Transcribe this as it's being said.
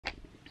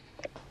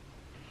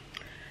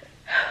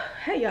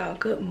Hey y'all,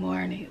 good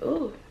morning.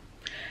 Ooh,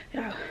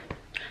 y'all,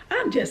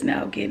 I'm just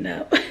now getting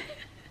up.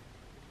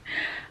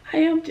 I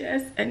am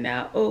just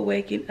now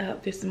waking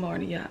up this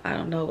morning, y'all. I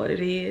don't know what it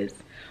is,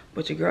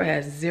 but your girl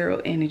has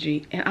zero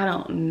energy, and I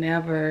don't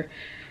never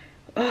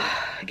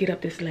get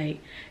up this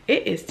late.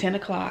 It is 10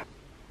 o'clock,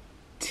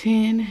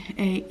 10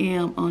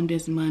 a.m. on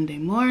this Monday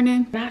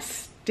morning. And I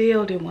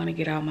still didn't want to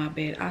get out of my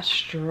bed. I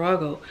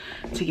struggle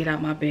to get out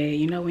of my bed.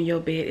 You know when your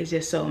bed is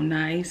just so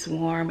nice,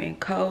 warm, and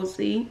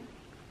cozy?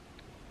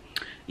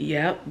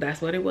 Yep,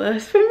 that's what it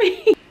was for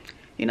me.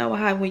 You know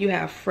how when you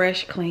have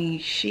fresh, clean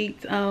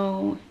sheets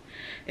on,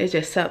 it's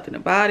just something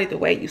about it, the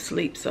way you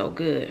sleep so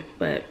good.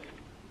 But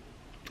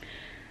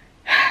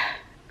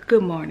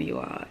good morning, you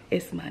all.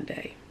 It's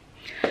Monday.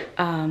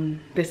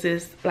 This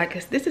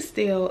is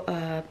still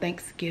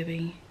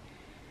Thanksgiving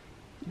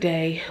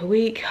Day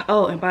week.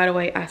 Oh, and by the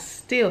way, I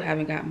still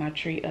haven't got my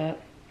tree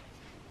up.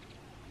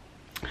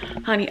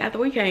 Honey, after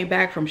we came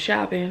back from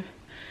shopping,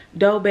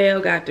 doorbell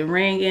got the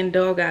ringing,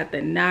 door got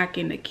the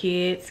knocking, the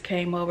kids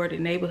came over, the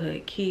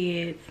neighborhood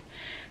kids.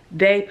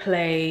 They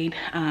played.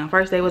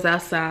 First they was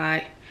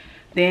outside,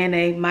 then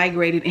they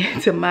migrated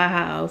into my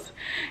house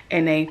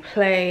and they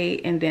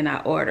played, and then I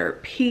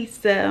ordered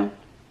pizza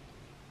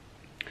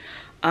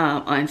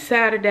on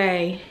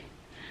Saturday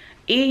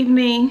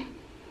evening.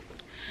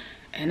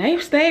 And they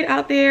stayed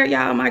out there,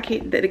 y'all.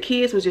 The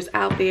kids was just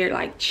out there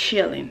like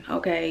chilling,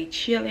 okay?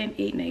 Chilling,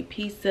 eating a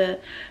pizza,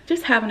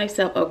 just having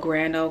themselves a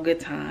grand old good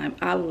time.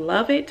 I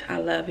love it.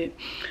 I love it.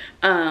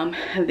 And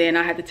then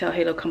I had to tell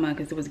Halo, come on,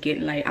 because it was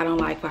getting late. I don't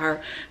like for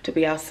her to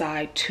be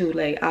outside too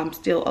late. I'm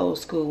still old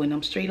school. When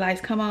them street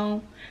lights come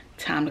on,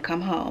 time to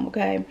come home,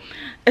 okay?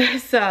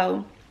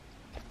 So,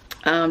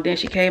 then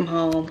she came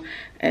home,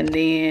 and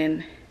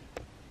then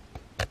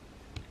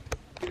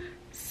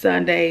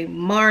Sunday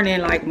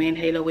morning, like me and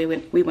Halo, we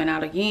went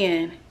out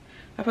again.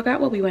 I forgot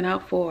what we went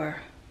out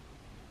for.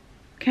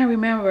 Can't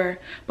remember.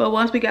 But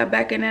once we got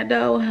back in that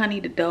door, honey,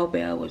 the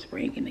doorbell was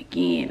ringing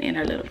again, and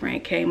her little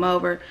friend came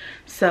over.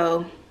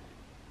 So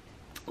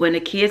when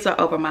the kids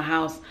are over my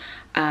house,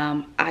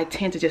 I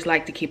tend to just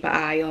like to keep an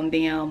eye on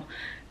them,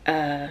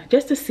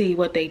 just to see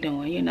what they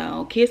doing. You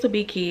know, kids will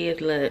be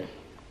kids, look,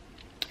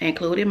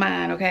 including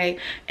mine, okay?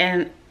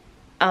 And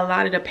a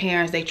lot of the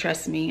parents, they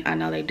trust me. I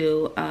know they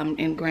do,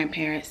 and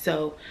grandparents.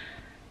 So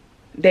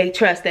they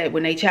trust that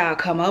when their child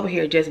come over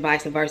here, just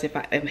vice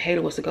versa. If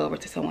Halo was to go over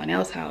to someone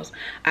else's house,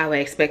 I would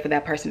expect for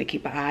that person to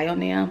keep an eye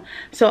on them.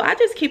 So I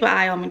just keep an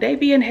eye on them. They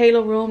be in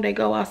Halo room, they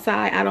go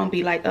outside. I don't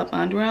be like up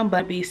under them,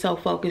 but be so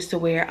focused to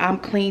where I'm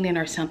cleaning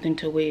or something,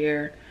 to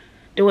where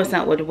doing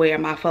something to where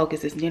my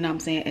focus is, you know what I'm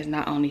saying, is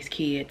not on these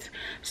kids.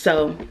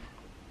 So,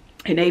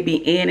 and they be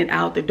in and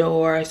out the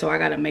door. So I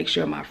got to make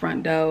sure my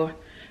front door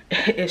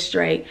is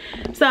straight.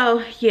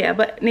 So yeah,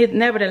 but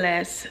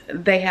nevertheless,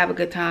 they have a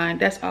good time.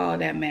 That's all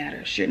that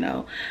matters, you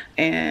know.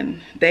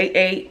 And they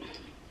ate.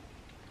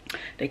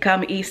 They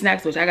come and eat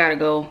snacks, which I gotta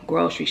go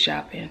grocery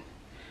shopping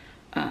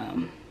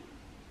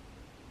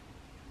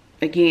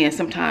again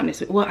sometime this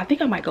week. Well, I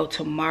think I might go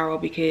tomorrow,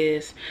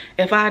 because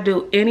if I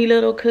do any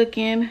little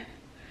cooking,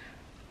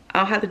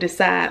 I'll have to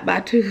decide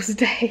by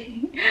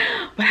Tuesday.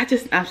 But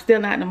I'm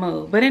still not in the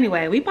mood. But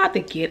anyway, we about to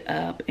get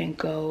up and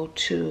go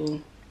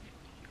to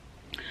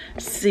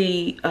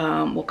see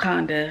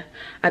Wakanda.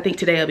 I think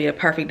today will be a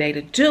perfect day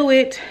to do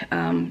it.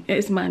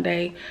 It's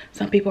Monday.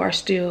 Some people are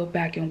still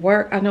back in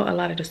work. I know a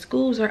lot of the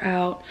schools are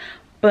out,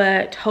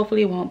 but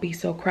hopefully it won't be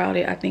so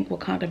crowded. I think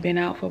Wakanda been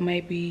out for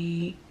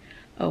maybe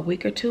a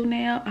week or two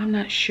now. I'm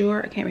not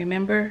sure. I can't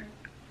remember.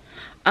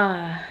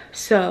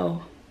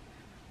 So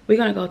we're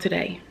gonna go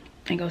today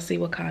and go see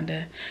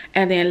Wakanda,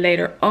 and then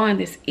later on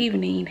this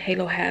evening,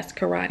 Halo has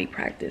karate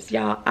practice.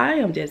 Y'all,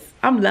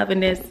 I'm loving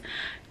this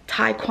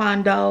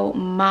Taekwondo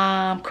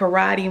mom,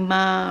 karate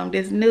mom,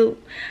 this new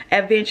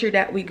adventure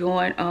that we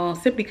going on,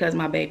 simply because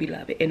my baby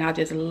love it, and I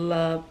just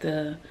love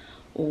to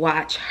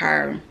watch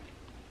her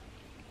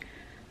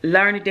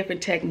learn the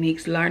different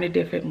techniques, learn the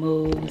different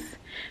moves,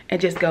 and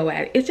just go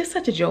at it. It's just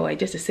such a joy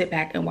just to sit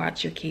back and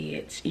watch your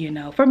kids, you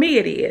know. For me,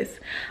 it is.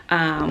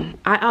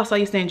 I also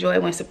used to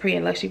enjoy when Supreme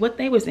and Luxury, what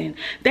they was in.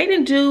 They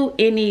didn't do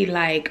any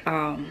like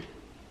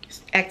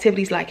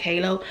activities like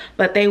Halo,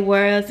 but they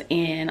was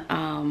in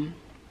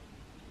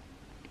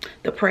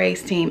the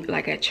praise team,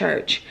 like at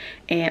church.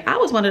 And I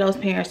was one of those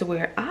parents to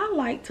where I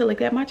like to look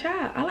at my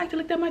child. I like to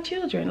look at my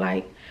children.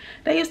 Like,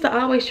 they used to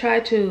always try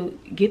to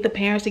get the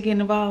parents to get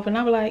involved, and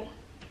I was like,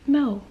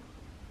 no.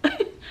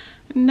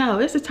 No,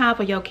 it's a time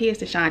for your kids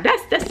to shine.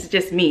 That's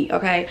just me,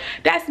 okay?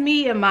 That's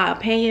me and my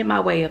opinion, my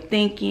way of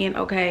thinking,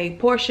 okay?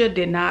 Portia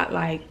did not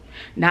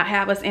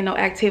have us in no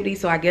activity,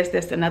 so I guess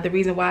that's another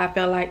reason why I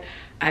felt like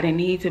I didn't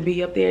need to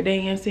be up there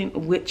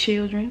dancing with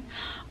children.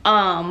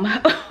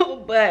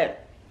 But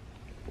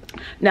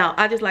now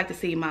I just like to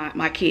see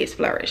my kids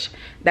flourish.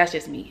 That's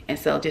just me. And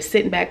so just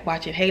sitting back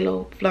watching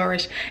Halo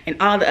flourish, and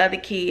all the other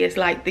kids,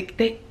 like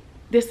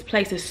this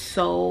place is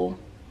so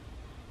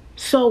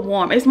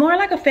warm. It's more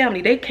like a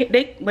family.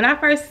 They when I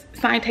first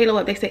signed Halo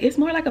up, they said it's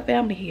more like a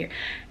family here.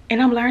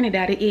 And I'm learning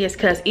that it is,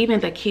 because even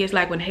the kids,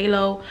 like when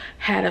Halo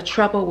had a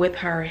trouble with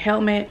her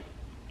helmet,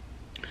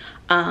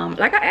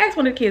 like I asked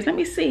one of the kids, let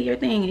me see your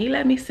thing, and he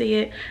let me see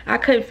it. I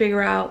couldn't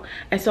figure out,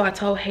 and so I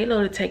told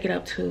Halo to take it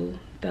up to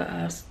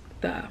the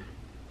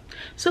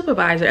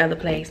supervisor of the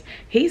place.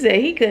 He said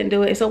he couldn't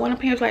do it, and so one of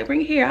the parents was like,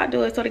 bring it here, I'll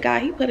do it. So the guy,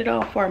 he put it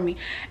on for me,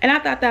 and I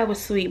thought that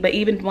was sweet. But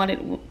even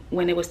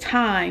when it was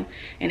time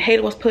and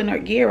Halo was putting her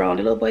gear on,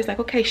 the little boy's like,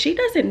 okay, she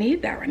doesn't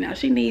need that right now,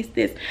 she needs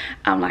this.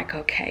 I'm like,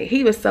 okay.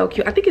 He was so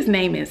cute. I think his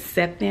name is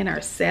Seth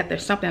or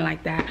something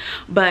like that,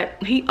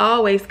 but he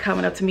always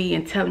coming up to me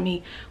and telling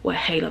me what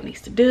Halo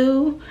needs to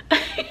do.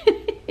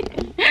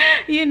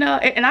 You know,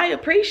 and I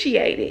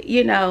appreciate it,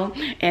 you know,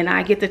 and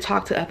I get to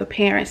talk to other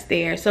parents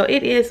there. So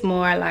it is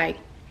more like,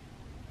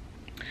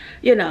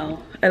 you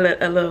know, a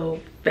little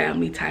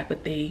family type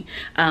of thing.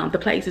 The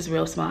place is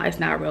real small, it's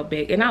not real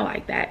big, and I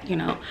like that, you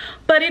know.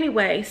 But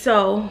anyway,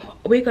 so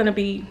we're gonna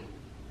be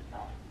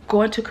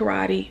going to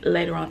karate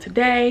later on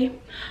today,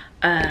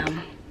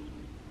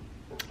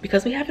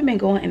 because we haven't been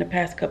going in the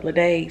past couple of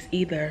days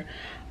either,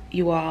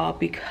 you all,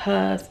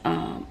 because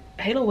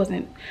Halo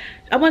wasn't,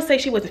 I wouldn't say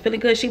she wasn't feeling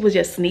good, she was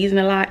just sneezing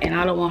a lot, and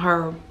I don't want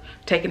her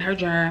taking her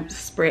germs,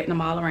 spreading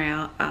them all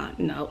around.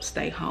 No,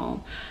 stay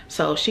home.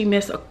 So she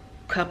missed a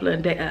couple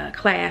of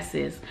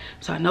classes,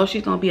 so I know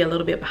she's gonna be a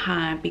little bit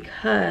behind,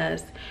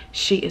 because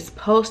she is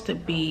supposed to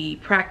be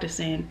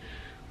practicing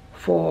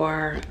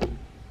for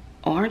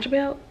orange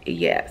belt.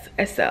 Yes,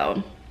 and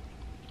so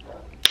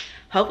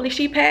hopefully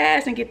she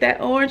passed and get that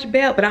orange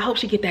belt, but I hope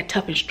she get that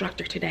tough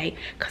instructor today,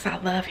 because I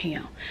love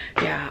him.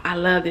 Yeah, I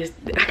love this.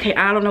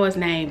 I don't know his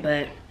name,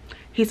 but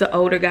he's an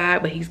older guy,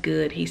 but he's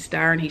good. He's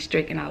stern, he's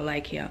strict, and I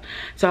like him.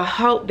 So I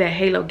hope that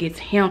Halo gets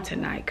him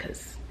tonight,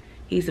 because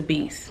he's a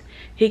beast.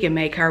 He can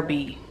make her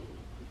be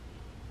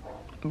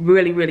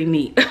really, really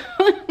neat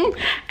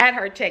at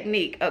her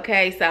technique,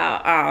 okay? So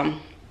I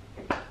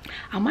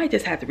might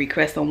just have to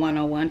request some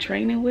one-on-one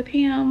training with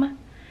him,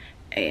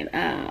 and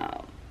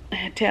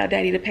tell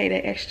daddy to pay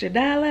that extra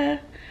 $1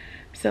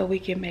 so we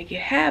can make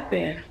it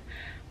happen.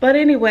 But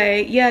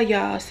anyway, yeah,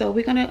 y'all, so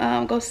we're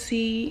gonna go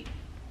see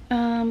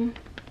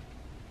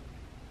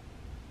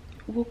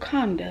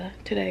Wakanda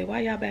today.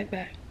 Why y'all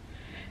back?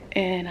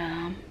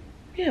 And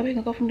yeah, we're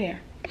gonna go from there.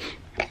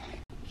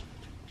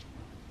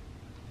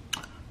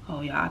 Oh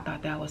yeah, I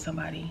thought that was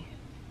somebody.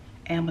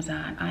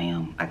 Amazon.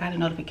 I got a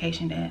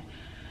notification that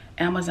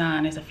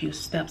Amazon is a few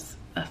stops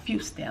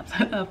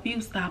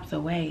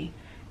away,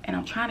 and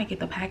I'm trying to get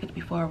the package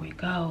before we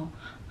go.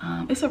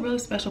 It's a really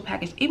special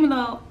package, even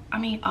though, I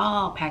mean,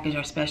 all packages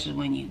are special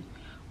when you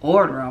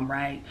order them,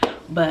 right?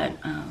 But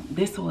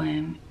this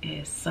one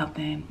is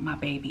something my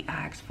baby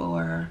asked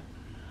for,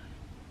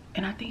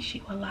 and I think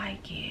she will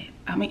like it.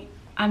 I mean,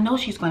 I know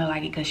she's gonna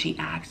like it because she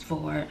asked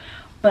for it,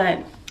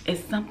 but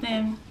it's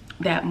something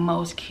that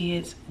most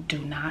kids do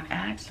not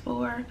ask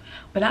for.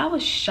 But I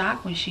was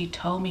shocked when she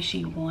told me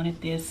she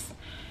wanted this.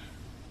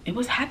 It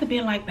had to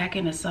be like back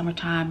in the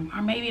summertime,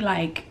 or maybe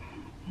like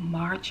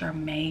March or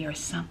May or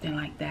something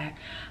like that.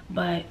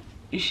 But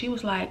she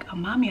was like, oh,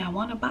 mommy, I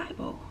want a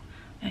Bible.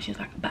 And she was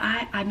like, but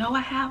I know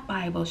I have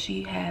Bible.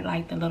 She had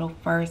like the little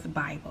first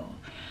Bible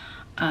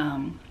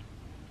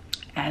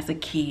as a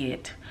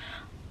kid.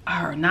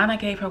 Her Nana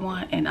gave her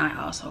one, and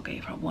I also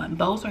gave her one.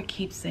 Those are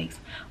keepsakes,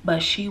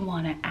 but she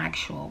wanted an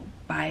actual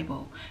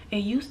Bible. It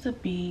used to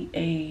be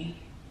a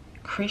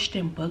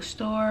Christian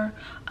bookstore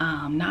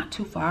not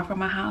too far from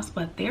my house,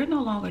 but they're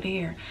no longer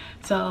there.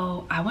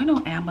 So I went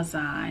on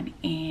Amazon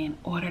and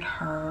ordered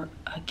her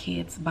a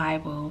kid's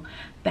Bible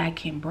that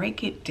can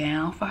break it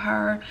down for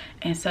her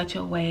in such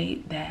a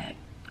way that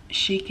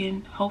she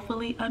can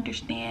hopefully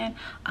understand.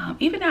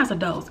 Even as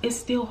adults, it's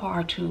still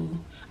hard to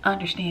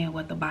understand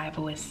what the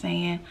Bible is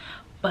saying,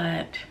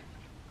 but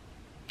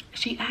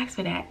she asked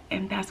for that,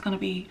 and that's going to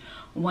be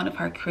one of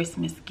her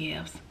Christmas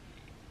gifts,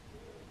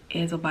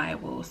 is a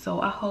Bible. So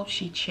I hope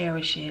she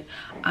cherishes it.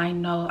 I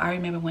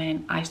remember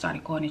when I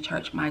started going to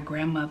church, my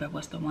grandmother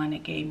was the one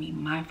that gave me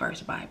my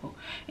first Bible,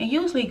 and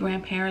usually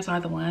grandparents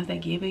are the ones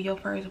that give you your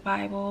first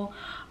Bible.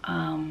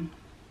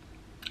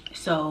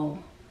 So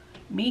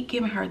me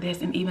giving her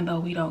this, and even though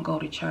we don't go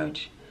to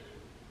church,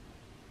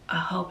 I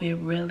hope it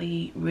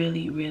really,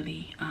 really,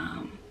 really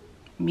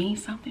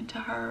means something to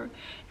her,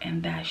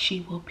 and that she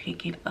will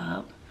pick it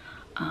up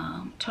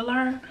to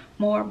learn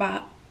more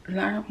about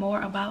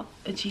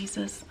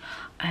Jesus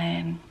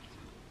and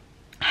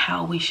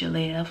how we should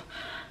live.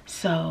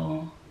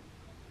 So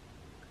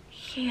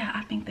yeah,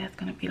 I think that's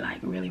gonna be like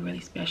really,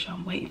 really special.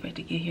 I'm waiting for it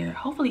to get here.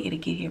 Hopefully it'll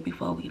get here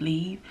before we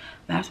leave.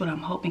 That's what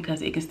I'm hoping,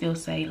 because it can still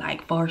say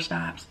like 4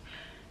 stops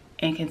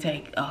and can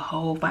take a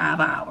whole 5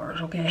 hours,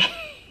 okay?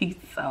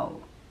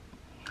 So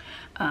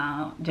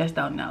just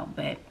don't know,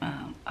 but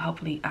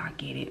hopefully I'll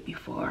get it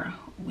before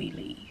we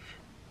leave.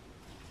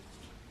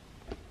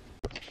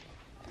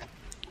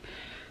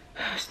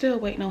 Still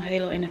waiting on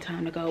Halo and the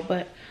time to go,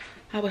 but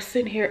I was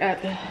sitting here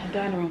at the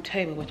dining room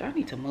table, which I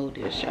need to move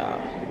this,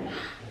 y'all.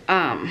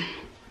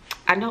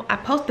 I know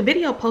the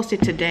video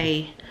posted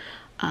today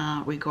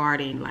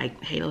regarding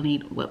like Halo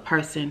need what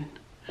person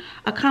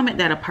a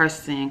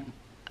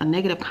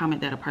negative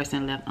comment that a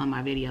person left on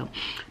my video.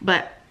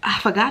 But I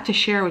forgot to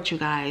share with you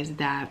guys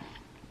that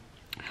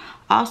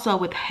also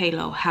with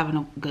Halo having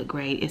a good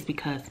grade is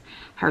because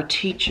her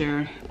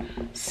teacher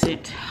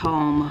sent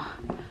home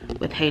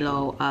with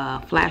Halo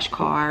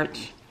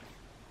flashcards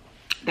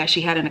that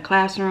she had in the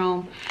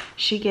classroom.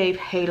 She gave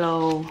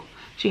Halo,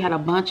 she had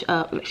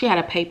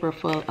a paper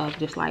full of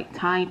just like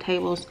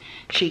timetables.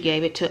 She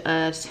gave it to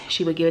us.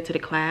 She would give it to the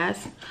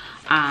class.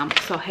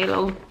 So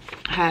Halo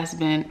has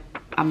been,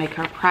 I make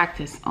her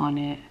practice on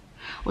it,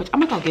 which I'm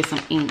gonna go get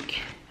some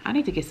ink. I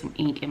need to get some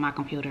ink in my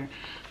computer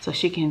so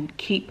she can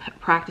keep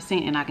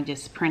practicing and I can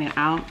just print it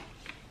out.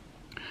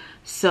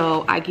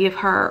 So I give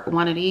her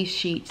one of these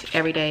sheets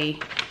every day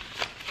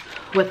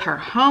with her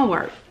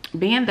homework.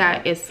 Being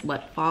that it's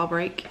what, fall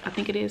break, I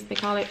think it is they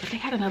call it. But they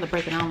had another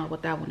break and I don't know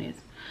what that one is.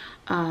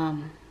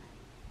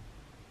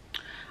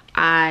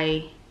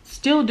 I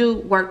still do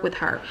work with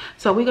her.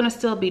 So we're gonna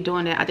still be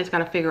doing that. I just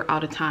gotta figure out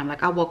the time.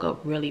 Like I woke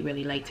up really,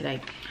 really late today.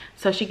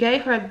 So she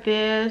gave her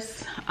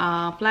this,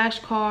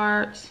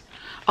 flashcards.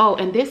 Oh,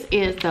 and this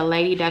is the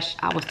lady that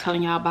I was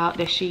telling y'all about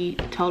that she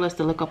told us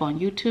to look up on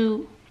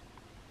YouTube.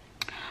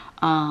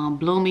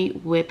 Bloomy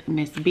with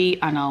Miss B.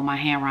 I know my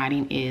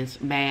handwriting is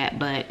bad,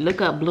 but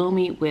look up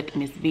Bloomy with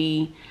Miss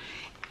B,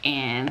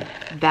 and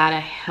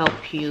that'll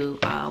help you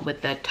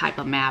with the type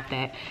of math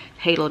that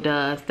Halo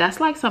does. That's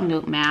like some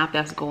new math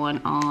that's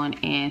going on,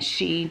 and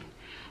she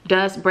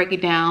does break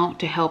it down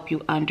to help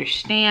you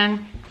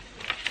understand.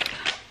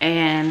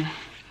 And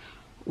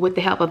with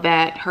the help of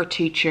that, her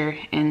teacher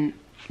and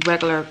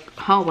regular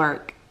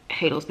homework,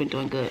 Halo's been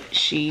doing good.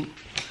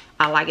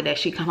 I like it that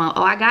she come home,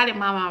 oh, I got it,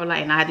 Mama. I was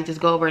like, and I had to just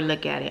go over and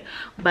look at it.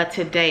 But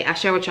today, I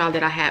share with y'all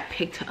that I had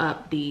picked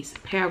up these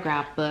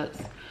paragraph books.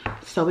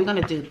 So we're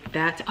gonna do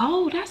that.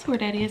 Oh, that's where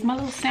that is, my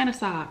little Santa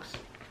socks.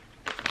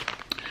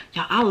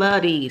 Y'all, I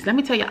love these. Let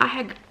me tell you, I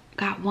had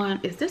got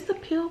one. Is this the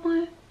pill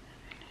one?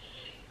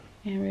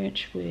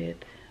 Enrich with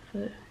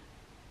foot.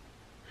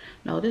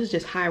 No, this is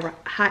just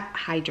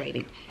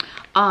hydrating.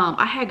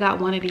 I had got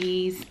one of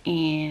these,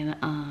 and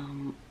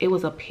it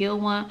was a peel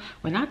one.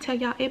 When I tell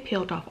y'all, it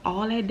peeled off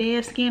all that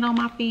dead skin on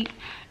my feet.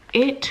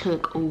 It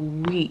took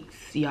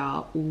weeks,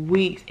 y'all,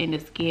 weeks, and the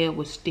skin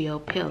was still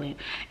peeling.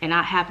 And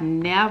I have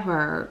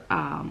never,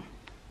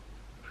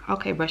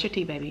 okay, brush your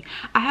teeth, baby.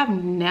 I have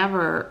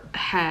never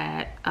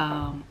had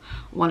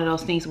one of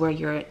those things where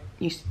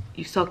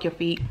you soak your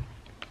feet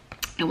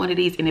in one of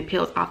these and it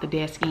peels off the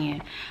dead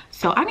skin.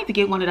 So I need to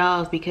get one of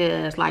those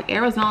because like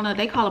Arizona,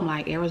 they call them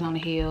like Arizona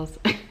heels.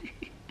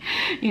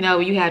 You know,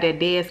 you have that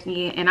dead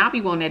skin, and I'll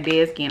be wanting that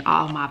dead skin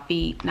off my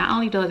feet. Not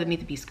only does it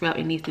need to be scrubbed,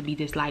 it needs to be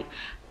just like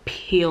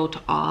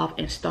peeled off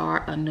and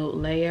start a new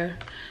layer.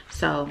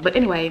 So, but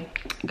anyway,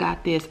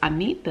 got this. I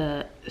need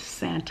the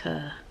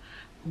Santa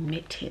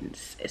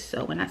mittens.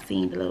 So when I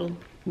seen the little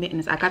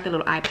mittens, I got the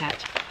little eye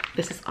patch.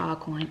 This is all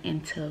going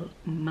into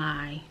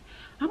my,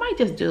 I might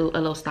just do a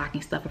little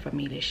stocking stuffer for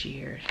me this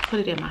year. Put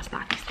it in my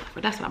stocking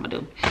stuffer. That's what I'm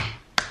gonna do.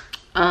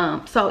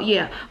 So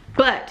yeah,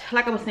 but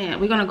like I was saying,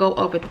 we're gonna go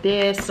over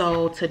this.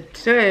 So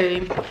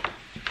today,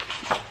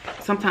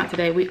 sometime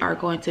today, we are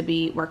going to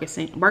be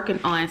working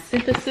on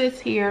synthesis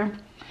here.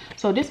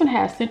 So this one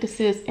has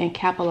synthesis and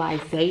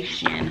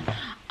capitalization.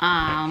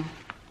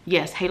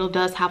 Yes, Halo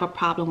does have a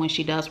problem when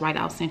she does write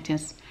out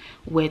sentence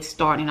with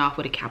starting off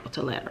with a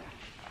capital letter.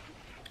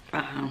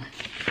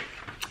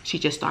 She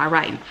just started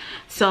writing.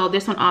 So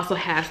this one also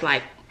has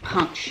like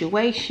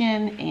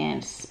punctuation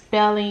and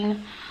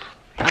spelling.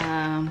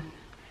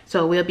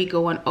 So we'll be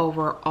going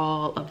over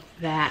all of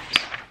that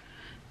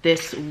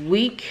this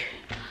week.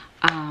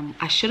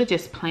 I should have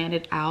just planned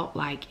it out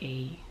like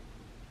a,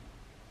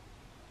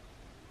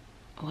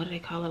 what do they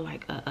call it,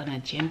 like an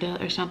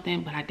agenda or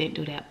something, but I didn't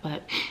do that.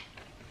 But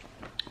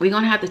we're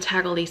gonna have to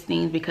tackle these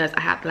things because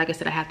I have, like I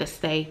said, I have to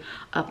stay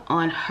up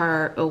on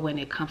her when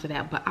it comes to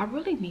that. But I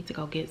really need to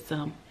go get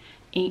some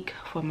ink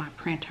for my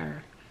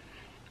printer.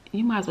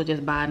 You might as well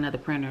just buy another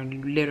printer,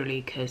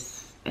 literally,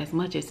 because as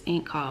much as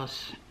ink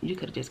costs, you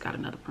could have just got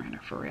another printer,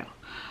 for real.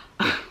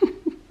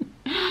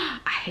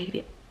 I hate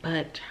it,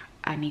 but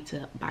I need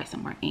to buy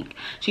some more ink.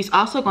 She's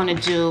also going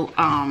to do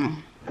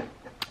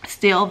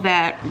still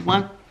that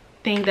one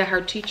thing that her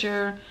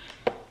teacher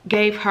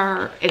gave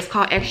her. It's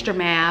called extra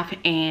math,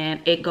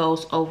 and it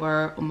goes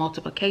over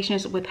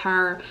multiplications with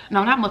her.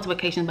 No, not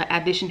multiplication, but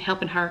addition,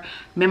 helping her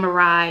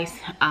memorize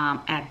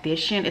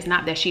addition. It's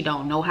not that she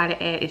don't know how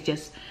to add, it's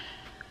just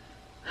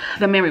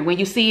the memory. When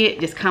you see it,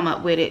 just come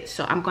up with it.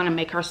 So I'm going to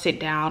make her sit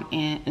down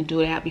and do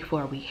that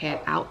before we head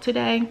out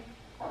today.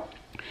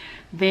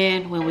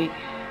 Then when we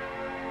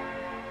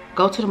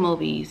go to the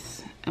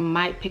movies, I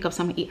might pick up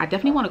something to eat. I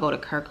definitely want to go to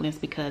Kirkland's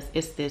because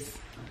it's this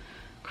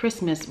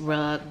Christmas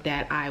rug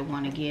that I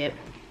want to get.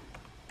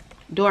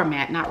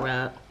 Doormat, not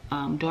rug.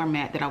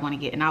 Doormat that I want to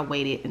get, and I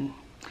waited, and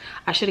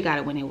I should have got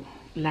it when it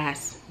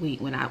last week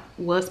when I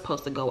was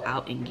supposed to go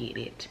out and get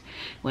it,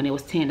 when it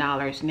was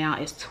 $10. Now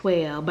it's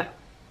 $12, but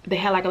They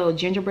had like a little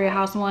gingerbread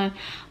house one,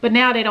 but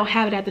now they don't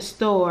have it at the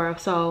store.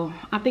 So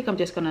I think I'm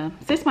just gonna,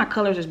 since my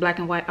colors is black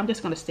and white, I'm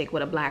just gonna stick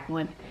with a black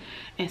one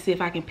and see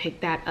if I can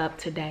pick that up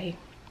today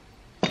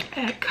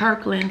at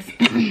Kirkland's.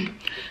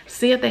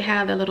 See if they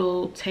have the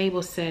little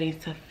table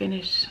settings to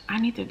finish. I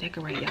need to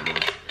decorate, y'all.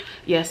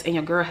 Yes, and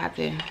your girl had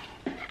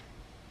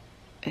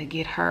to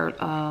get her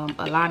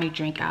Alani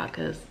drink out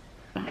because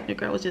your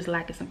girl was just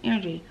lacking some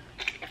energy.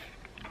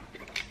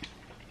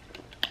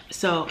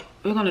 So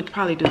we're gonna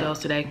probably do those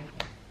today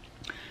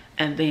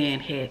and then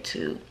head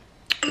to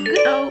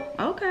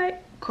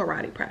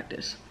karate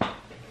practice.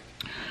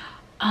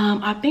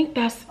 I think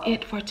that's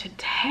it for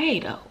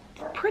today though,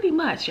 pretty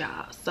much,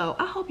 y'all. So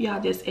I hope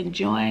y'all just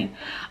enjoying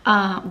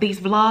these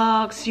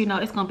vlogs. You know,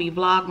 it's gonna be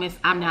vlogmas.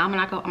 I'm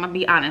gonna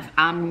be honest,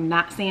 I'm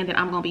not saying that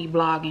I'm gonna be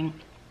vlogging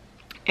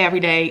every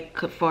day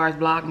as far as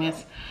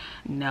vlogmas.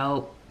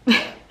 No.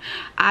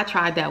 I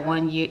tried that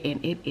one year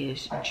and it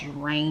is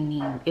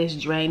draining. It's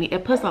draining.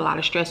 It puts a lot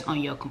of stress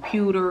on your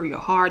computer, your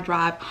hard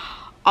drive,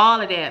 all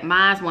of that.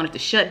 Mine wanted to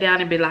shut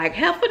down and be like,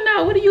 hell for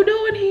no, what are you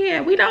doing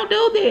here? We don't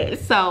do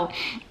this. So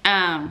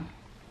yeah,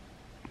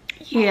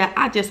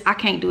 I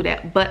can't do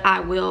that, but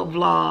I will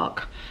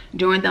vlog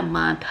during the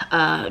month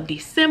of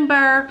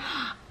December.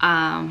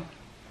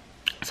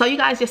 So you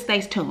guys just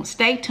stay tuned.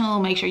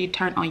 Make sure you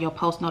turn on your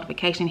post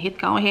notification.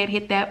 Go ahead,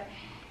 hit that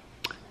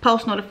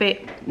post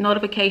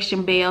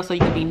notification bell so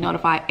you can be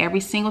notified every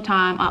single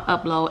time I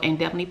upload, and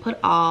definitely put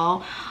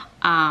all.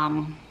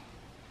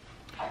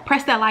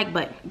 Press that like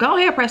button. Go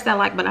ahead, press that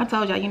like button. I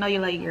told y'all, you know you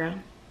love your girl.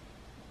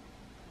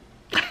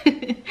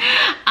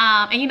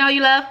 And you know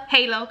you love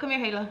Halo. Come here,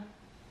 Halo.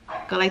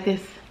 Go like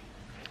this.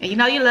 And you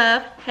know you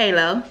love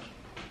Halo.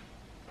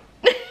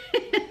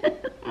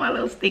 My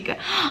little sticker.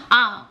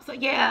 So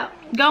yeah,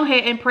 go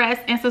ahead and press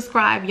and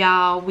subscribe,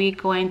 y'all. We're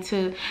going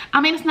to, I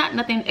mean, it's not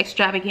nothing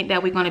extravagant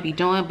that we're going to be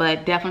doing,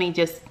 but definitely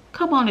just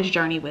come on this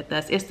journey with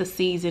us. It's the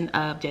season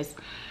of just,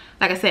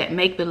 like I said,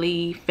 make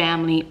believe,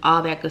 family,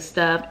 all that good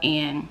stuff.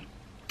 And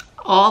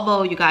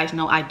although you guys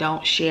know I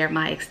don't share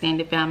my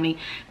extended family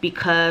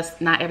because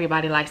not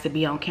everybody likes to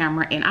be on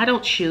camera, and I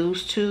don't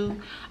choose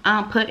to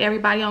put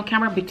everybody on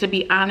camera, but to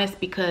be honest,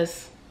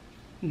 because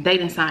they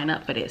didn't sign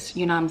up for this,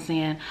 you know what I'm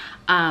saying?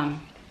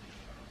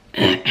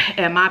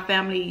 And my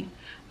family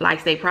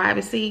likes their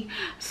privacy,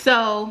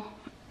 so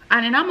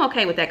and I'm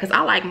okay with that because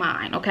I like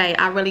mine. Okay,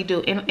 I really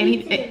do. And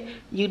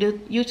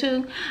you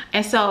too.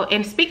 And so,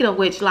 and speaking of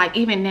which, like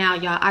even now,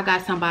 y'all, I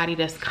got somebody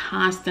that's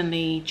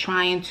constantly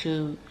trying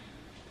to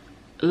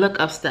look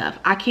up stuff.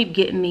 I keep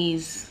getting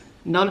these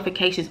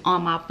notifications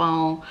on my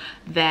phone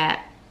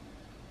that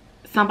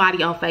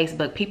somebody on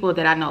Facebook, people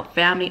that I know,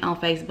 family on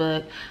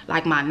Facebook,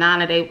 like my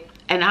nana,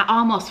 and I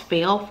almost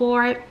fell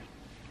for it.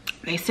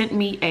 They sent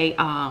me a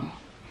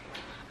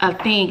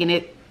thing, and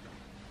it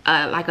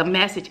like a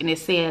message, and it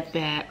said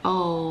that,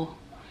 oh,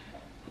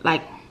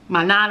 like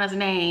my nana's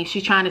name,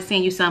 she's trying to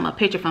send you a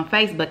picture from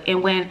Facebook.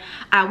 And when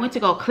I went to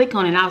go click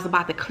on it, I was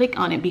about to click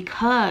on it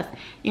because,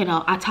 you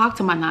know, I talked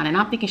to my nana and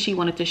I'm thinking she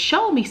wanted to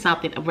show me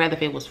something, whether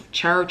if it was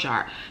church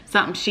or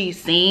something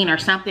she's seen or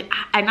something.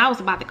 And I was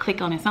about to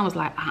click on it. Someone was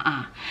like,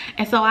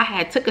 And so I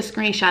had took a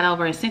screenshot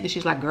over and sent it.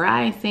 She's like, girl,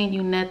 I ain't seen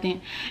you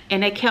nothing.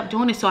 And they kept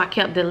doing it, so I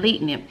kept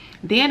deleting it.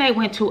 Then they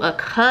went to a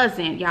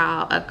cousin,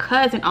 y'all, a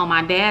cousin on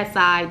my dad's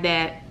side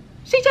that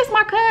she's just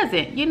my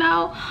cousin, you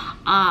know.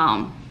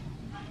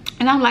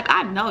 And I'm like,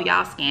 I know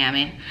y'all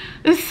scamming.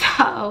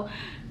 So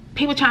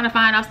people trying to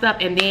find out stuff.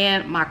 And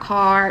then my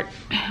card,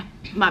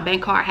 my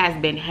bank card has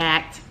been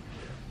hacked.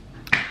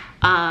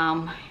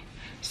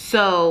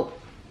 So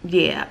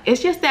yeah,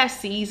 it's just that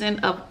season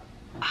of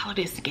all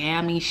this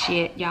scammy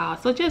shit, y'all.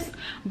 So just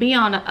be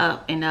on the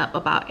up and up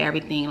about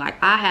everything. Like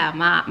I have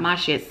my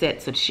shit set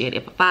to shit.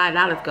 If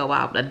 $5 go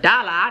out, $1,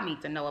 I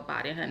need to know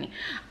about it, honey.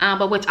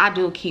 But which I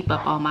do keep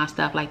up on my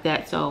stuff like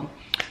that. So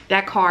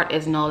that card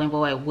is null and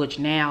void, which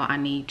now I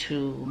need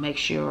to make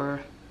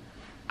sure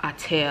I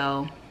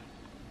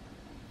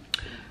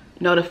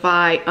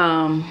notify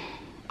all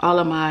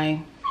of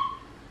my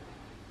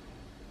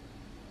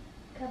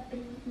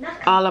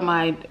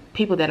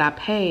people that I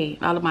pay,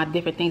 all of my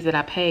different things that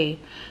I pay,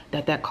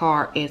 that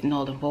card is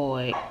null and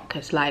void.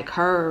 Because like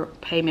her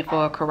payment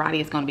for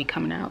karate is going to be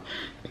coming out,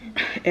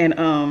 and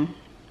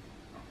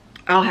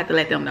I'll have to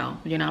let them know,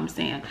 you know what I'm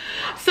saying?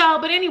 So,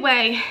 but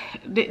anyway,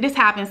 this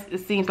happens, it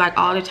seems like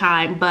all the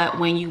time. But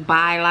when you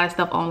buy a lot of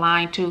stuff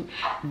online too,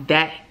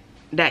 that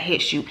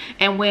hits you.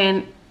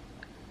 And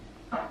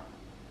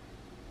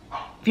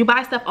if you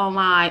buy stuff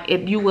online,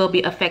 you will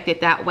be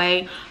affected that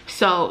way.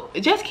 So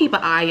just keep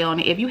an eye on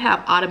it. If you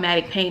have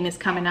automatic payments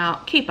coming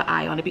out, keep an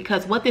eye on it,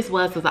 because what this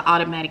was an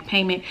automatic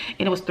payment,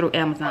 and it was through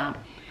Amazon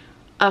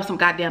of some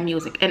goddamn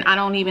music, and I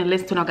don't even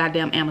listen to no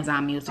goddamn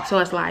Amazon music. So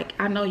it's like,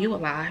 I know you a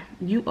lie,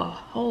 you a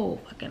whole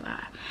fucking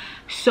lie.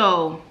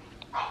 So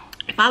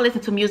if I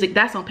listen to music,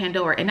 that's on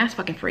Pandora, and that's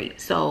fucking free.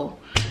 So,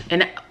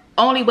 and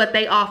only what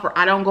they offer.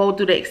 I don't go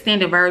through the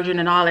extended version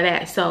and all of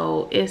that.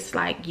 So it's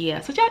like, yeah.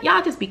 So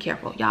y'all just be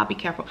careful. Y'all be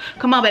careful.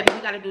 Come on, baby.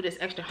 We got to do this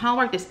extra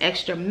homework, this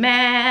extra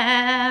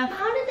math.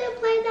 How did they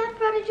play that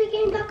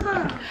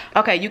prodigalgame.com?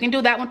 Okay, you can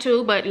do that one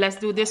too, but let's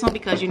do this one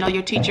because you know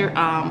your teacher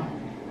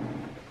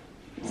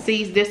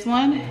sees this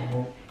one,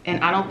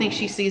 and I don't think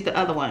she sees the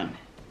other one.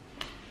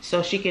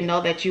 So she can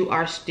know that you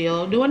are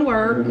still doing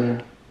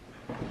work.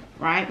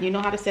 Right? You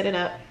know how to set it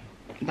up.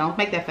 Don't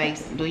make that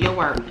face. Do your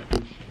work.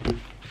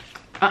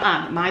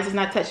 Mine is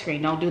not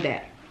touchscreen. Don't do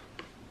that.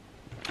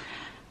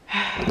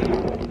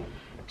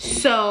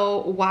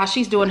 So while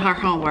she's doing her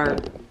homework,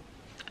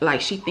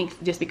 like she thinks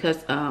just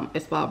because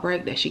it's fall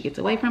break that she gets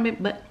away from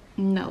it, but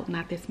no,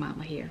 not this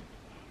mama here.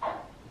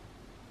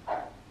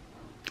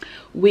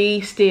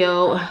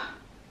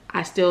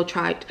 I still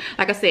tried.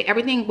 Like I said,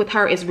 everything with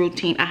her is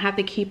routine. I have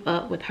to keep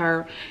up with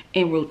her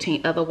in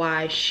routine.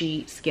 Otherwise,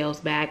 she scales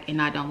back,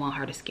 and I don't want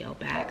her to scale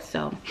back.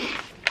 So,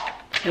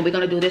 and we're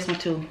going to do this one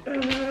too.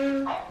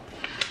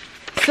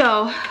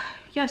 So,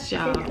 yes,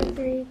 y'all. 6 +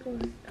 3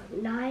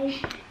 = 9.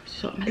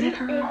 So, I'm going to let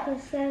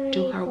her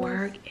do her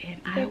work,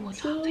 and I will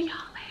talk to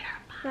y'all later.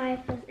 Bye.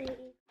 5 + 8.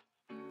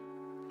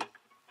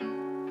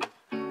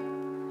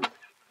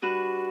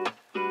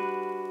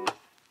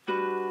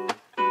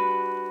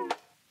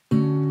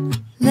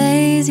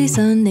 Lazy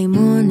Sunday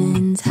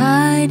mornings,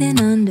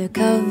 hiding under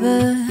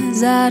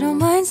covers. I don't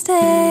mind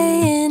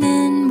staying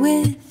in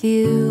with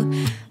you.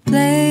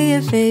 Play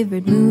your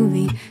favorite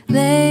movie,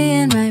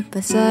 laying right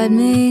beside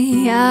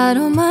me. I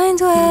don't mind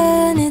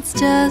when it's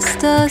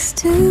just us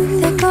two.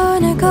 The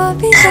corner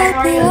coffee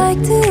shop we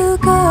like to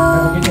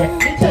go.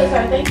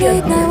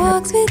 Late night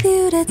walks with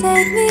you to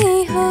take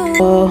me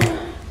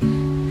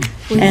home.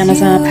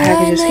 Amazon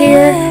package is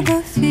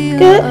here.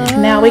 Good.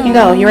 Now we can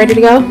go. You ready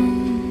to go?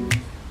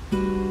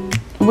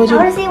 I want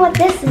to see what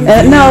this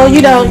is. No, you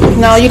don't.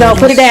 No, you don't.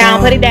 Put it down.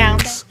 Put it down.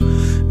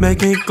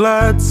 Make me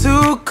glad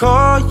to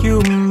call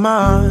you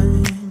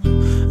mine.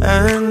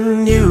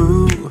 And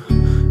you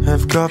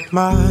have got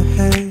my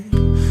head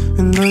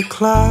in the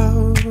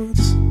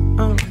clouds.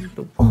 1,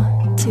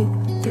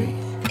 2, 3.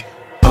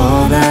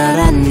 All that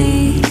I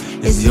need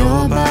is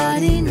your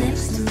body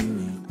next to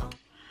me.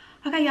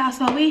 Okay, y'all.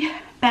 So we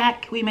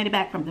back. We made it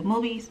back from the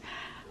movies.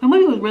 The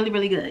movie was really,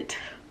 really good.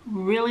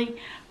 Really,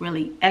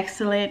 really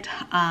excellent.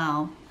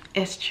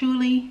 It's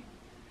truly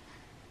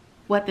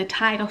what the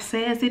title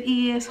says it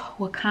is,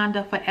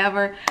 Wakanda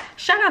Forever.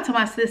 Shout out to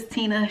my sis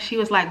Tina. She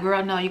was like,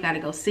 girl, no, you got to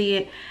go see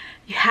it.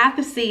 You have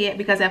to see it,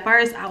 because at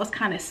first I was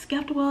kind of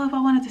skeptical if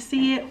I wanted to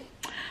see it,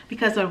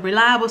 because a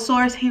reliable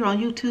source here on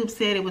YouTube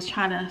said it was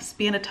trying to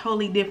spin a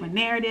totally different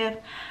narrative.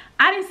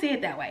 I didn't see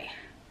it that way.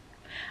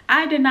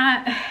 I did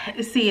not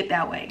see it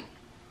that way.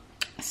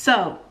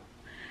 So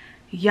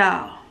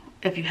y'all,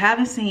 if you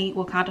haven't seen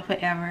Wakanda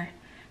Forever,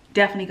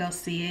 definitely go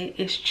see it.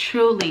 It's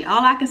truly,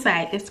 all I can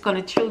say, it's going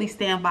to truly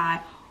stand by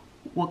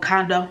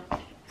Wakanda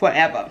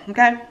Forever.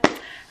 Okay.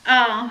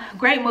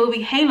 Great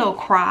movie. Halo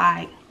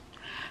cried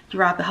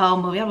throughout the whole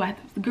movie. I'm like,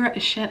 girl,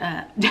 shut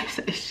up.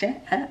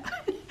 Shut up.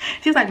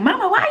 She's like,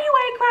 mama, why you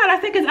ain't crying? I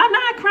said, because I'm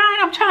not crying.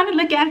 I'm trying to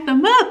look at the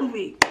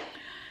movie.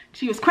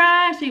 She was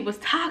crying. She was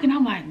talking.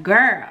 I'm like,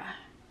 girl,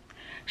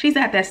 she's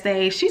at that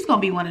stage. She's going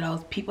to be one of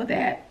those people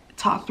that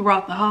talk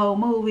throughout the whole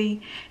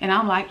movie. And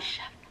I'm like,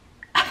 shut up.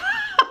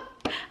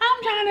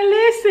 I'm trying to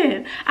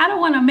listen. I don't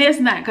want to miss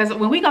nothing. Because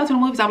when we go to the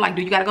movies, I'm like,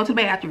 dude, you got to go to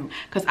the bathroom.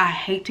 Because I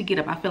hate to get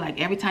up. I feel like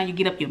every time you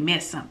get up, you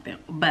miss something.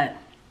 But,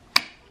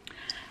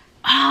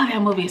 oh,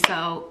 that movie is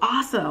so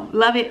awesome.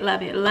 Love it,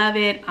 love it, love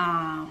it.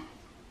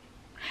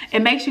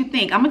 It makes you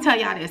think. I'm going to tell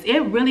y'all this. It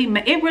really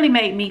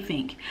made me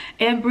think.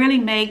 It really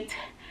made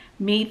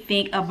me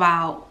think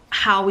about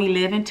how we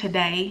live in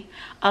today.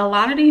 A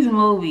lot of these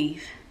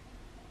movies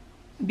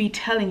be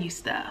telling you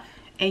stuff,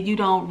 and you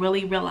don't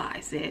really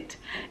realize it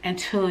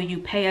until you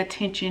pay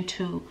attention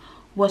to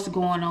what's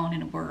going on in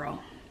the world.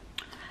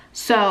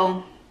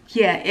 So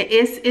yeah,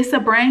 it's a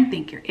brain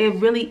thinker. It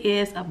really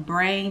is a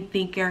brain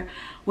thinker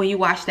when you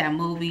watch that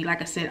movie.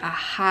 Like I said, I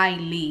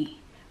highly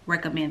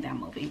recommend that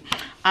movie.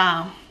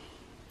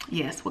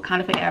 Yes,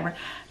 Wakanda Forever.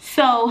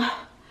 So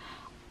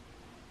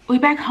we're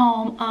back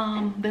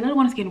home. The little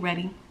one is getting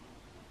ready.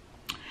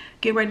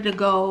 Get ready to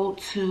go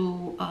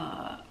to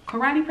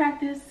karate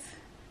practice.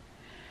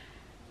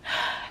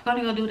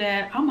 Gonna go do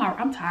that. I'm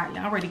tired,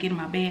 y'all. I'm ready to get in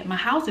my bed. My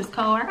house is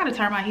cold. I gotta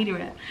turn my heater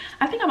up.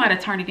 I think I might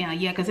have turned it down.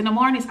 Yeah, because in the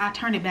mornings I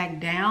turn it back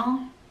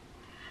down,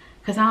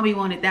 because I don't be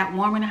wanting it that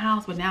warm in the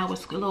house. But now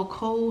it's a little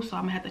cold, so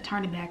I'm gonna have to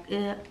turn it back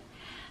up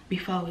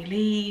before we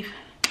leave.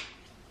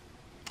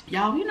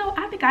 Y'all, you know,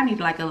 I think I need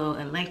like a little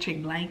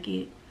electric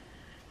blanket.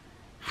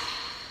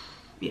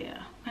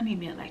 Yeah, I need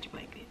me an electric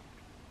blanket.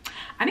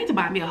 I need to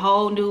buy me a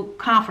whole new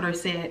comforter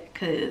set,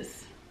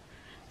 because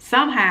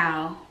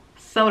somehow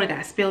soda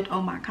got spilled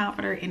on my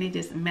comforter and it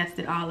just messed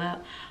it all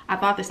up. I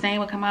thought the stain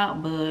would come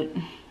out, but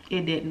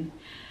it didn't.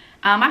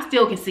 I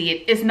still can see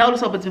it. It's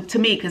noticeable to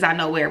me because I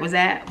know where it was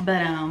at,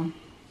 but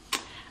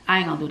I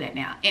ain't gonna do that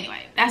now.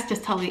 Anyway, that's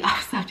just totally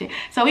off subject.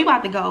 So we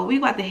about to go. We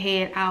about to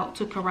head out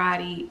to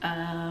karate.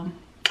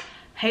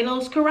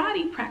 Halo's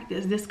karate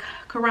practice. This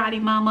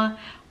karate mama,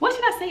 what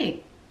should I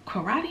say?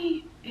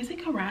 Karate? Is it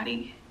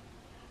karate?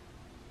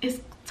 It's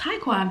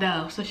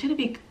taekwondo. So should it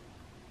be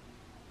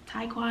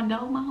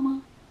taekwondo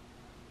mama?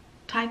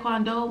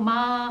 Taekwondo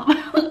mom?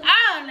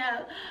 I don't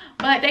know.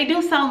 But they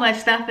do so much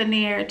stuff in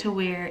there to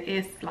where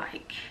it's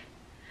like,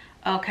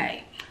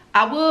 okay.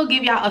 I will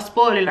give y'all a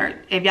spoiler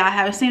alert if y'all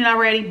haven't seen it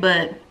already,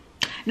 but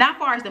not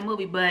far as the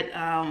movie, but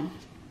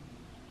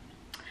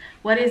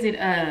what is it?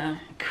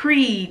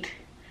 Creed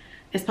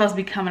is supposed to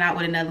be coming out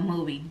with another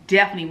movie.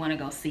 Definitely want to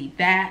go see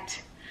that.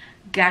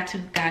 Got to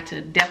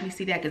definitely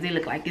see that because it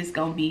look like it's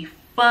gonna be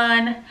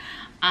fun.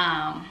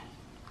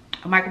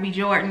 Michael B.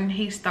 Jordan,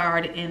 he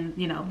starred in,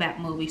 you know, that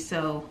movie,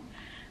 so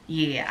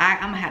yeah,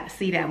 I'm gonna have to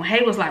see that one.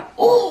 Hay was like,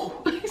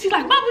 oh, she's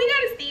like, Mom, we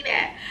gotta see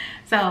that.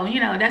 So, you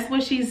know, that's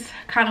what she's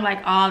kind of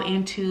like all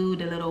into,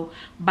 the little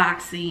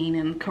boxing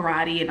and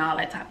karate and all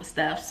that type of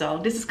stuff. So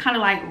this is kind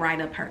of like right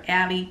up her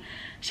alley.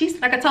 She's,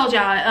 like I told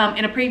y'all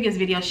in a previous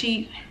video,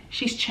 she's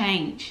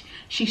changed.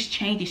 She's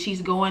changing.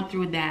 She's going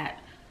through that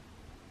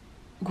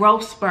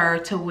growth spur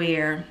to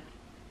where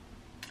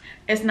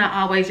it's not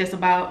always just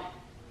about,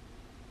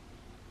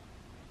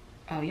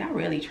 oh, y'all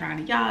really trying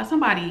to, y'all,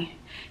 somebody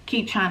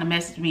keep trying to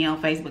message me on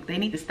Facebook. They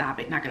need to stop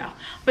it, knock it off.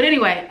 But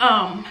anyway,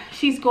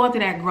 she's going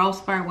through that growth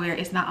spurt where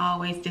it's not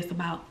always just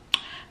about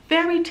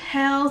fairy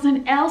tales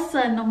and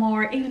Elsa no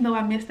more, even though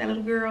I miss that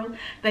little girl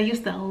that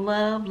used to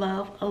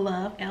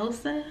love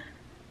Elsa.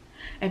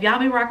 If y'all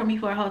been rocking me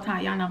for a whole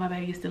time, y'all know my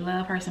baby used to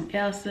love her some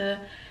Elsa.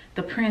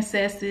 The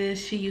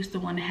princesses, she used to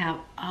want to have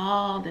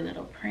all the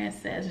little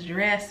princess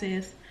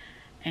dresses,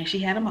 and she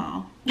had them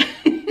all.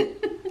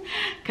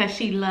 Because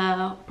she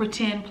loved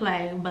pretend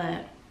play,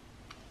 but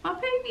my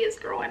baby is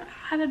growing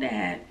out of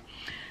that.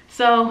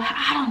 So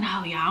I don't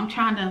know, y'all. I'm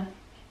trying to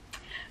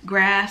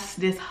grasp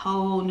this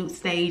whole new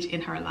stage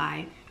in her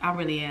life. I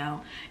really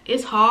am.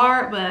 It's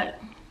hard, but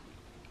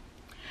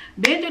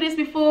been through this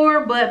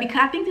before, but because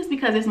I think this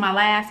because it's my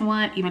last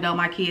one, even though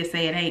my kids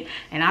say it ain't,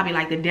 and I'll be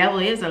like, the devil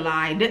is a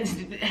lie.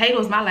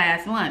 Halo's my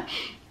last one.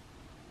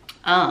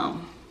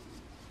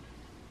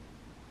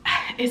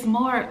 It's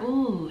more,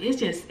 ooh, it's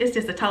just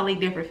a totally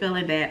different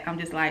feeling that I'm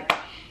just like,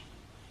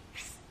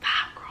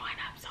 stop growing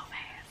up so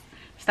fast.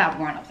 Stop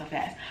growing up so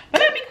fast.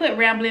 But let me quit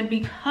rambling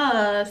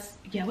because,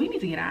 yeah, we need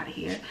to get out of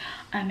here.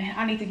 I mean,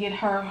 I need to get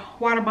her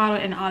water bottle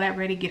and all that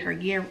ready, get her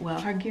gear. Well,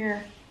 her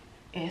gear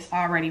is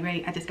already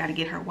ready. I just got to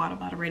get her water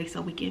bottle ready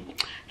so we can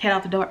head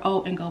out the door,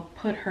 and go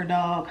put her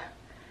dog,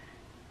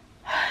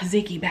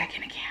 Ziggy, back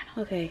in again.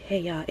 Okay, hey,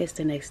 y'all, it's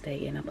the next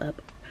day, and I'm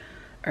up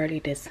early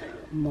this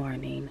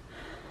morning.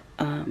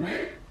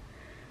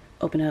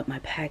 Open up my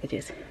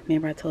packages.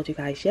 Remember I told you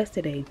guys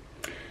yesterday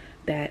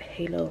that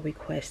Halo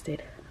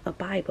requested a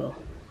Bible.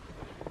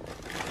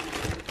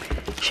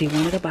 She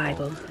wanted a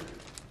Bible.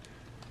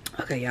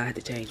 Okay, y'all, I had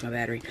to change my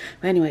battery.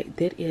 But anyway,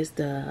 that is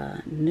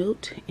the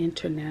Newt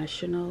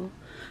International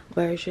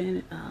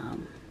version,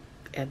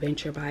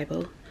 Adventure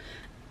Bible.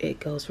 It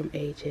goes from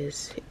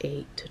ages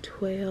 8 to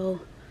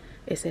 12.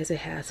 It says it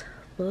has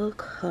full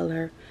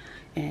color,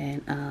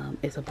 and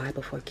it's a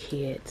Bible for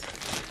kids,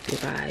 you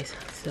guys.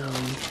 So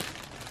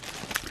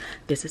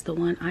this is the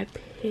one I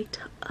picked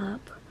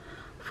up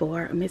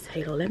for Miss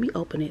Halo. Let me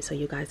open it so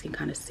you guys can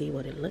kind of see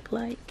what it looked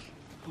like.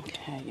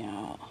 Okay,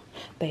 y'all,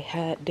 they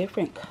had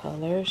different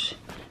colors.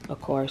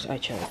 Of course, I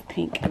chose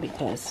pink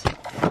because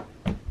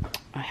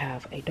I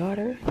have a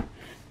daughter,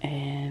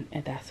 and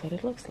that's what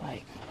it looks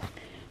like.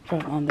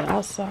 From on the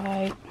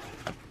outside,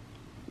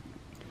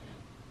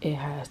 it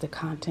has the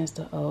contents,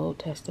 the Old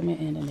Testament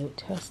and the New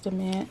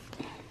Testament.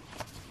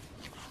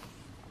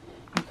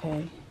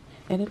 Okay,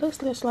 and it looks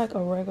just like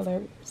a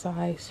regular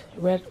size,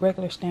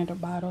 regular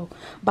standard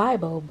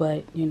Bible,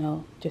 but you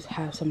know, just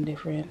have some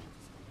different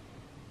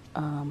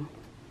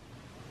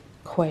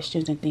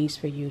questions and things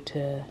for you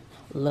to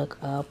look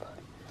up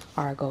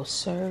or go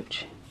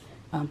search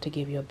to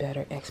give you a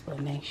better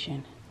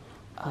explanation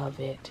of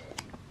it.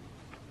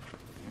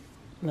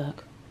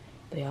 Look,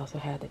 they also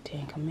have the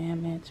 10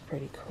 Commandments.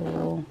 Pretty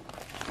cool.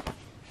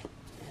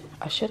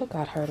 I should have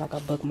got her like a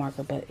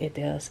bookmarker, but it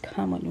does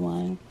come with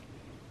one.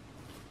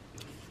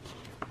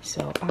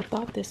 So I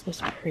thought this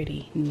was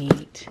pretty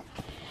neat,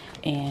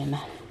 and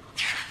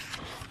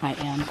I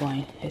am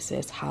going, it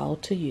says how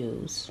to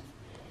use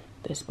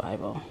this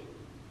Bible.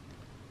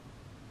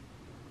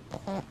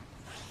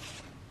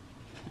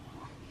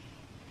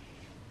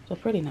 So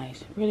pretty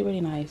nice, really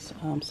nice.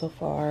 So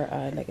far,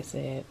 like I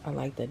said, I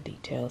like the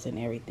details and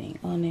everything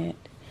on it,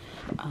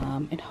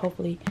 and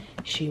hopefully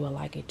she will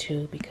like it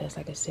too, because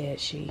like I said,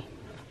 she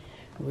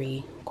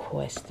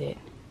requested,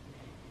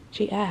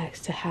 she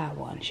asked to have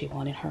one. She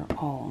wanted her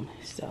own,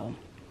 so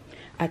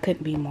I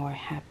couldn't be more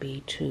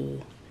happy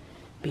to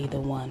be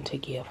the one to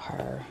give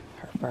her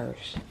her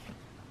first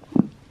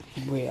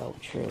real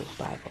true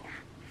Bible.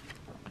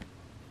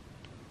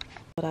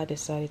 But I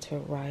decided to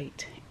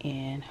write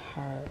in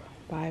her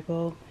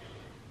Bible,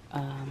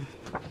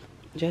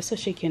 just so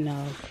she can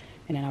know,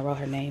 and then I wrote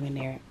her name in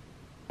there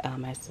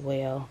as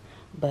well.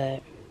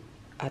 But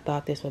I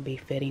thought this would be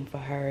fitting for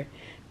her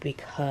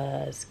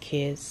because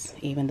kids,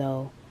 even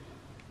though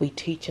we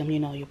teach them, you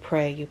know, you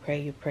pray,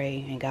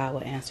 and God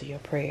will answer your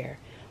prayer.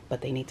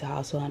 But they need to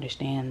also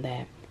understand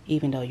that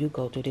even though you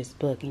go through this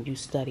book and you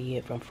study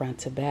it from front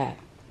to back,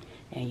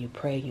 and you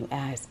pray, you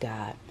ask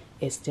God,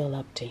 it's still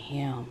up to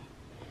Him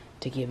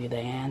to give you the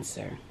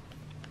answer,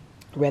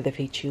 whether if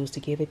He chooses to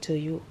give it to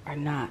you or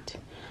not.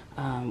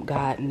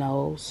 God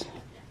knows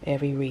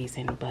every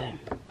reason, but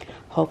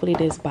hopefully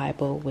this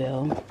Bible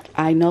will,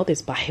 I know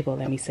this Bible,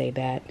 let me say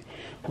that,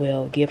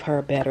 will give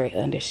her better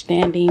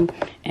understanding.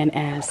 And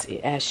as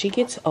she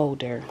gets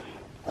older,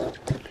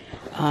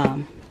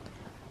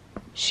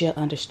 she'll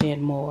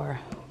understand more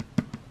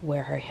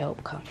where her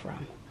help come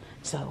from.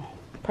 So,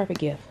 perfect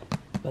gift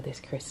for this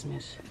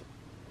Christmas.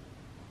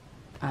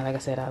 Like I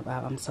said,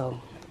 I'm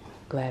so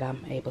glad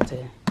I'm able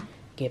to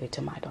give it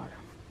to my daughter.